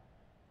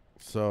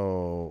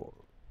 So...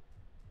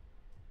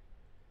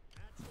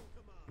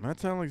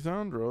 That's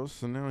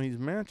Alexandros, and now he's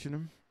matching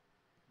him.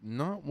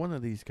 Not one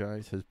of these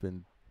guys has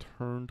been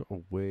turned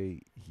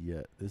away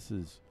yet. This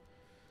is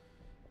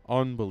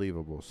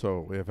unbelievable.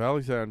 So we have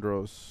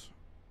Alexandros.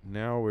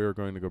 Now we are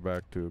going to go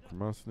back to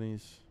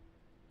Chreminides.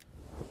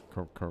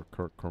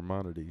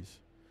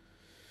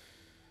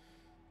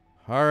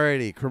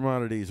 Alrighty,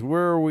 Chreminides.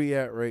 Where are we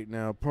at right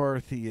now?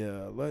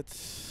 Parthia.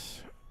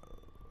 Let's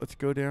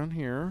go down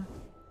here.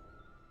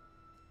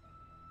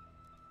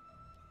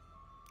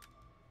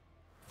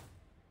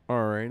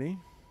 Alrighty.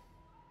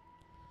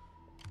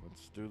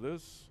 Let's do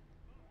this.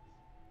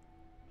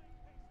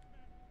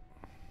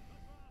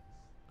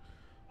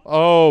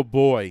 Oh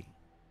boy.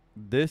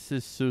 This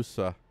is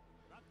Susa.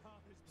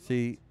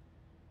 See,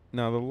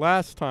 now the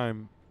last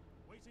time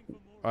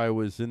I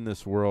was in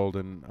this world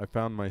and I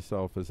found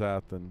myself as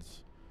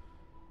Athens,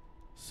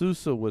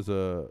 Susa was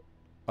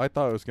I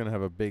thought I was going to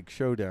have a big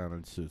showdown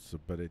in Susa,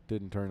 but it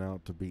didn't turn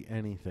out to be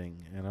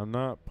anything. And I'm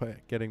not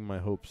getting my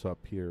hopes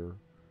up here.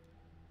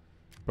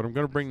 But I'm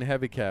going to bring the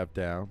Heavy Cav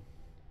down.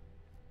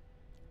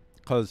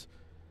 Because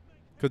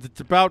it's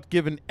about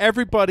giving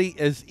everybody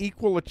as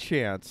equal a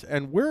chance.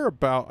 And we're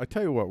about, I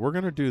tell you what, we're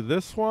going to do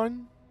this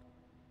one.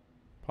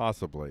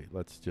 Possibly.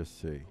 Let's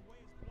just see.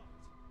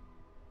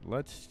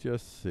 Let's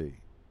just see.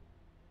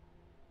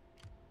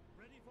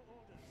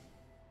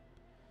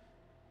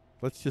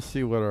 Let's just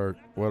see what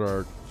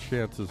our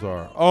chances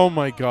are. Oh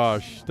my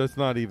gosh, that's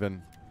not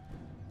even.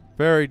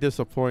 Very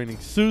disappointing.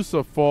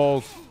 Susa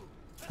falls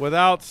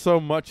without so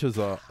much as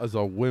a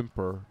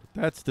whimper.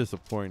 That's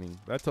disappointing.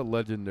 That's a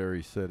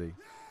legendary city.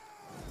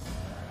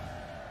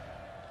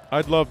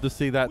 I'd love to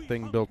see that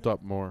thing built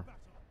up more.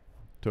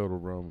 Total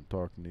Rome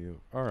talking to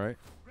you. All right.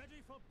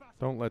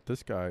 Don't let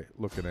this guy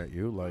looking at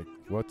you like,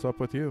 what's up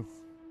with you?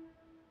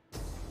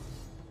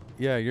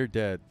 Yeah, you're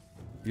dead.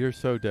 You're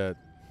so dead.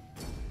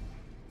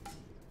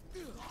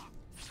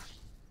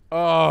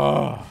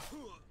 Oh.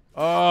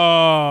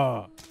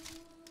 Oh.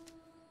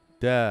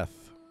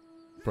 Death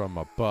from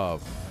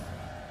above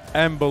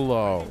and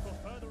below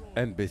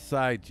and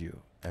beside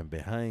you and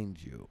behind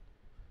you.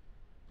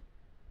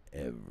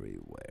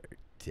 Everywhere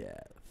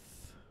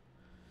death.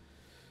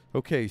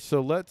 Okay,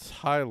 so let's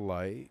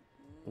highlight.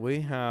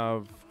 We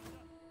have...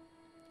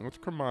 What's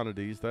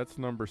Chreminides? That's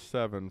number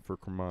 7 for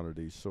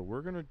Chreminides. So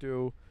we're going to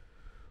do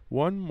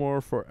one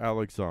more for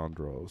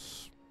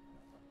Alexandros.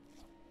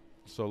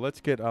 So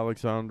let's get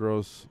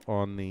Alexandros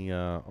on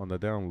the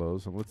down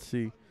lows, and let's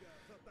see.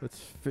 Let's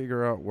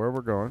figure out where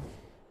we're going.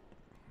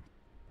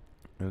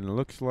 And it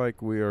looks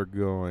like we are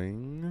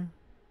going...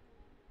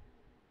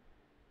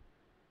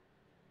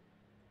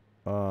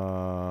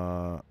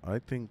 I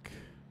think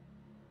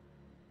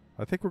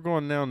we're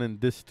going down in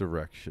this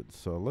direction.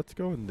 So let's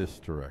go in this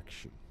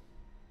direction.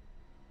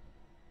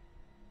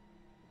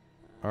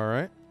 All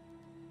right.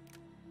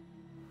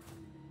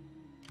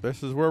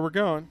 This is where we're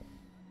going.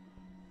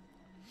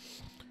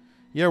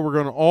 Yeah, we're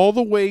going all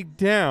the way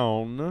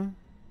down,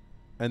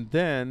 and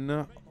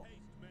then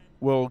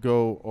we'll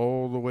go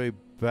all the way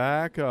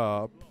back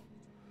up,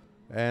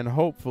 and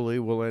hopefully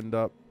we'll end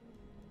up,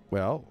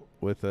 well,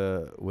 with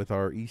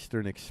our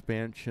eastern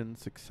expansion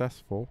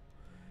successful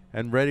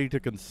and ready to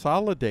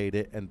consolidate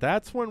it. And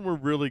that's when we're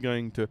really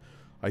going to,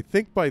 I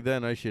think by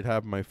then I should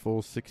have my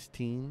full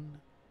 16,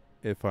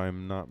 if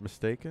I'm not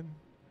mistaken.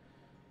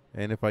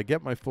 And if I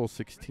get my full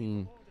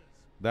 16,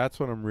 that's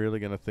when I'm really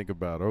going to think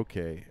about,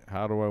 okay,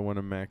 how do I want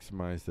to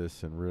maximize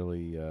this and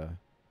really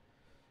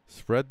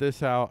spread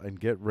this out and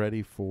get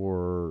ready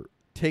for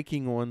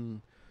taking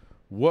on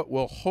what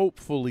will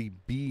hopefully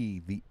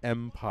be the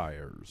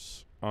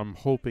empires. I'm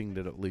hoping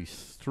that at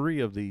least 3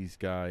 of these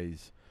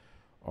guys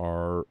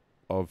are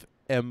of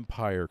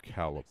empire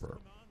caliber.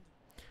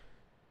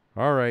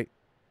 All right.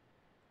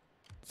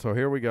 So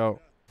here we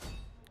go.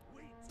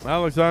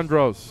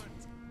 Alexandros.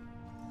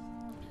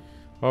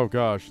 Oh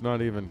gosh,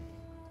 not even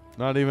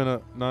a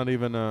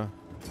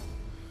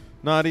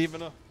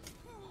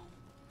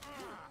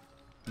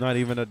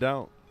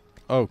doubt.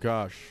 Oh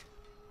gosh.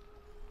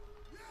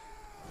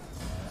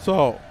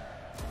 So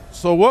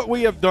what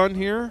we have done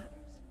here,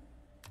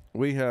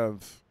 we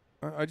have,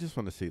 I just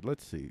want to see,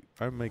 let's see.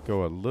 I might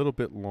go a little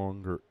bit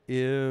longer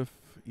if,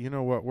 you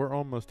know what, we're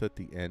almost at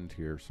the end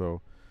here.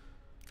 So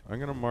I'm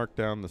going to mark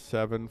down the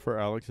 7 for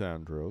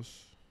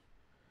Alexandros.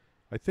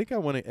 I think I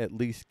want to at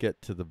least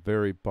get to the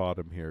very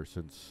bottom here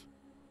since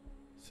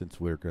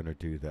we're going to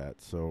do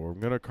that. So I'm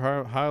going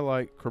to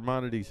highlight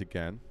Chreminides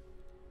again.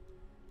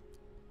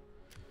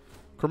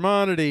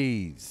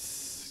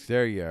 Chreminides.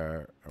 There you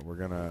are. We're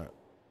going to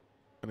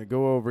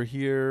go over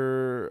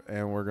here,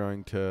 and we're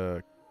going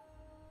to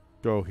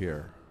go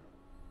here.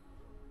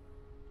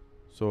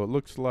 So it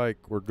looks like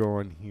we're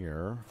going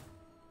here.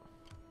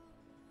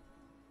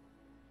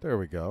 There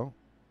we go.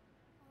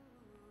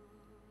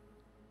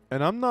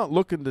 And I'm not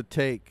looking to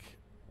take,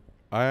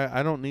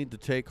 I don't need to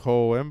take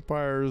whole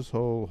empires,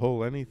 whole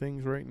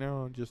anythings right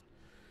now. I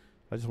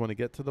just want to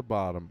get to the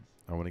bottom.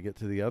 I want to get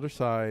to the other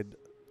side,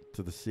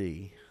 to the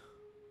sea.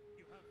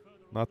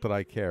 Not that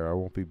I care. I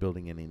won't be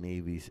building any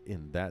navies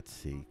in that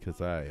sea,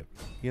 because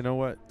you know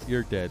what?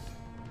 You're dead.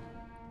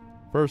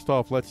 First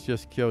off, let's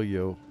just kill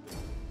you.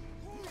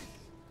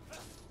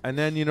 And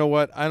then, you know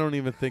what? I don't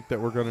even think that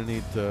we're going to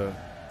need to,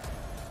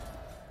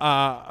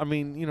 I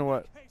mean, you know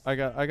what? I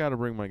got to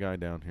bring my guy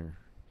down here.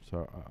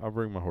 So I'll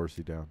bring my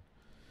horsey down.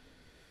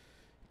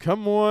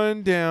 Come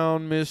on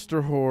down,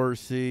 Mr.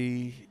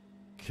 Horsey.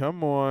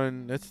 Come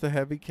on. That's the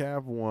Heavy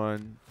Cav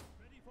 1.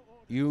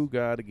 You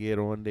got to get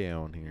on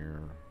down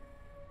here.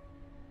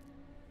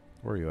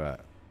 Where are you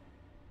at?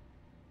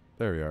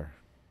 There you are.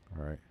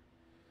 All right.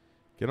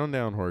 Get on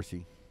down,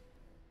 horsey.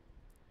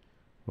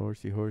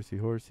 Horsey, horsey,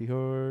 horsey,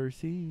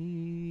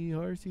 horsey.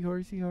 Horsey,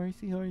 horsey,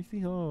 horsey, horsey,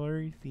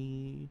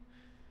 horsey.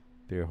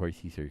 Their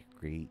horsies are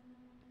great.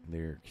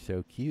 They're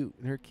so cute.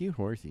 They're cute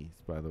horsies,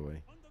 by the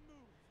way.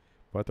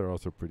 But they're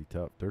also pretty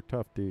tough. They're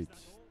tough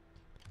dudes.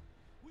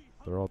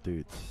 They're all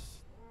dudes.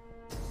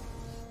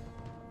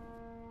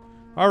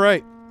 All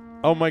right.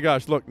 Oh my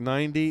gosh, look,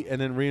 90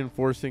 and then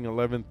reinforcing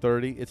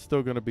 1130. It's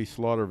still going to be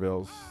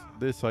Slaughtervilles.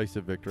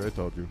 Decisive victory, I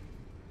told you.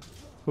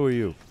 Who are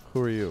you?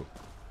 Who are you?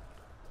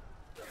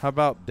 How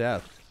about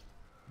death?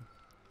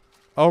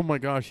 Oh my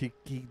gosh,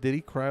 did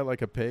he cry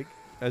like a pig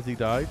as he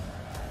died?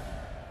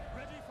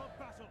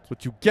 That's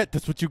what you get.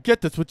 That's what you get.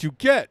 That's what you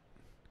get.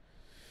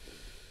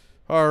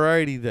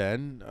 Alrighty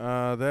then.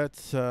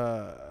 That's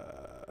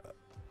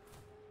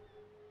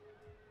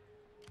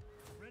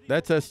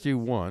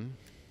SG1.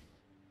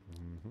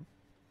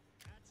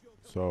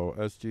 So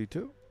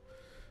SG2.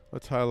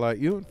 Let's highlight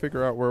you and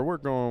figure out where we're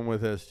going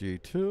with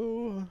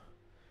SG2.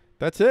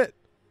 That's it.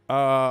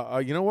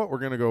 You know what? We're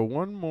going to go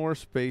one more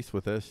space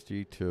with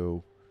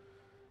SG2.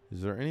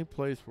 Is there any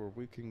place where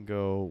we can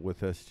go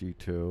with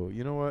SG2?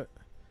 You know what?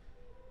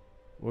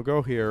 We'll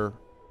go here.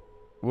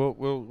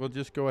 We'll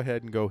just go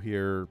ahead and go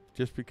here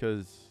just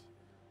because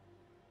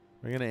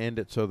we're going to end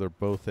it so they're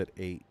both at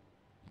 8.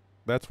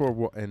 That's where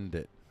we'll end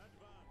it.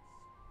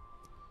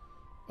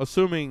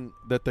 Assuming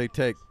that they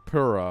take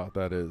Pura,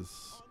 that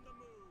is.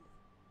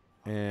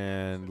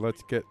 And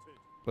let's get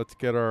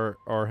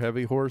our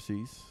heavy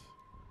horsies.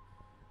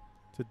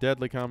 It's a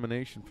deadly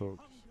combination,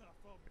 folks.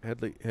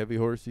 Heavy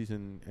horsies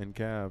and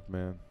cav,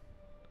 man.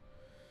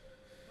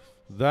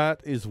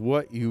 That is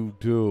what you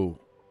do.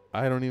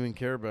 I don't even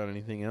care about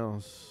anything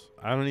else.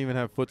 I don't even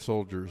have foot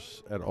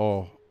soldiers at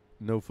all.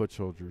 No foot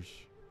soldiers.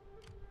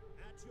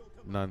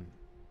 None.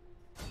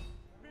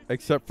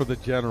 Except for the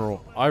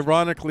general.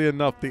 Ironically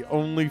enough, the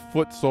only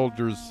foot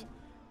soldiers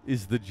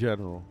is the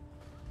general.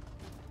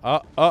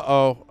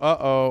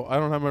 Uh-oh. I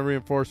don't have my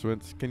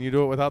reinforcements. Can you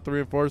do it without the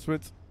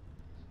reinforcements?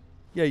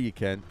 Yeah, you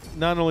can.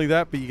 Not only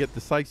that, but you get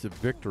decisive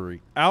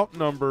victory.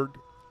 Outnumbered.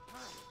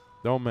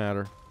 Don't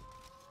matter.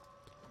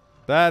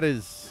 That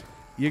is...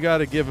 You got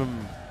to give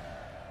him...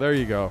 There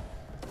you go.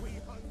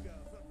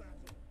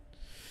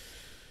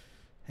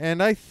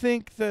 And I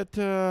think that...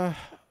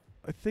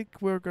 I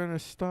think we're going to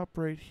stop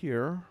right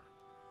here.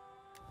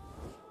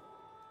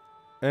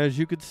 As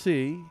you can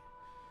see,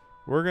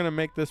 we're going to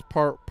make this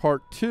part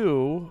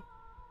 2.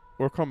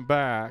 We'll come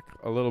back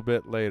a little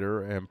bit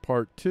later, and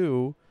part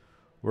 2,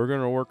 we're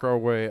going to work our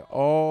way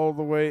all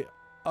the way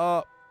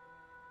up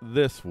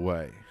this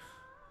way.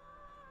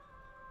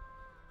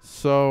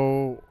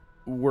 So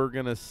we're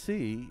going to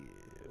see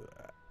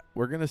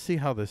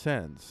how this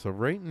ends. So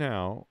right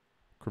now,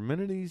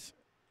 Chreminides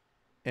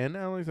and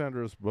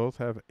Alexandros both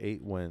have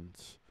 8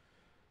 wins.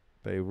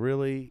 They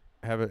really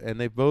have it, and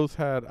they both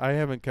had, I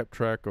haven't kept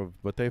track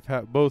of, but they've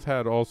both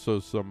had also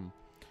some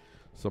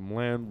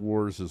land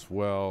wars as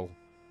well.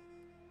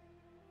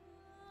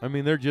 I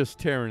mean, they're just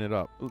tearing it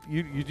up.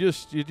 You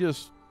just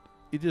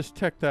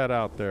check that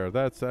out there.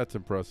 That's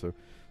impressive.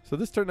 So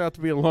this turned out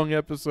to be a long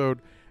episode,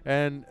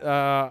 and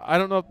I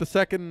don't know if the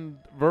second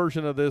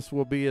version of this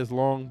will be as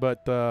long,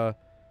 but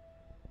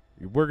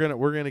we're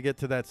gonna get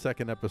to that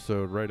second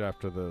episode right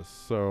after this.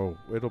 So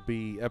it'll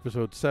be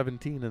episode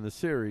 17 in the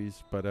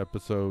series, but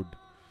episode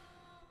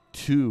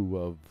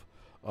 2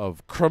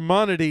 of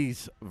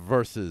Chreminides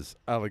versus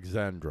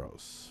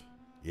Alexandros.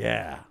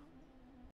 Yeah.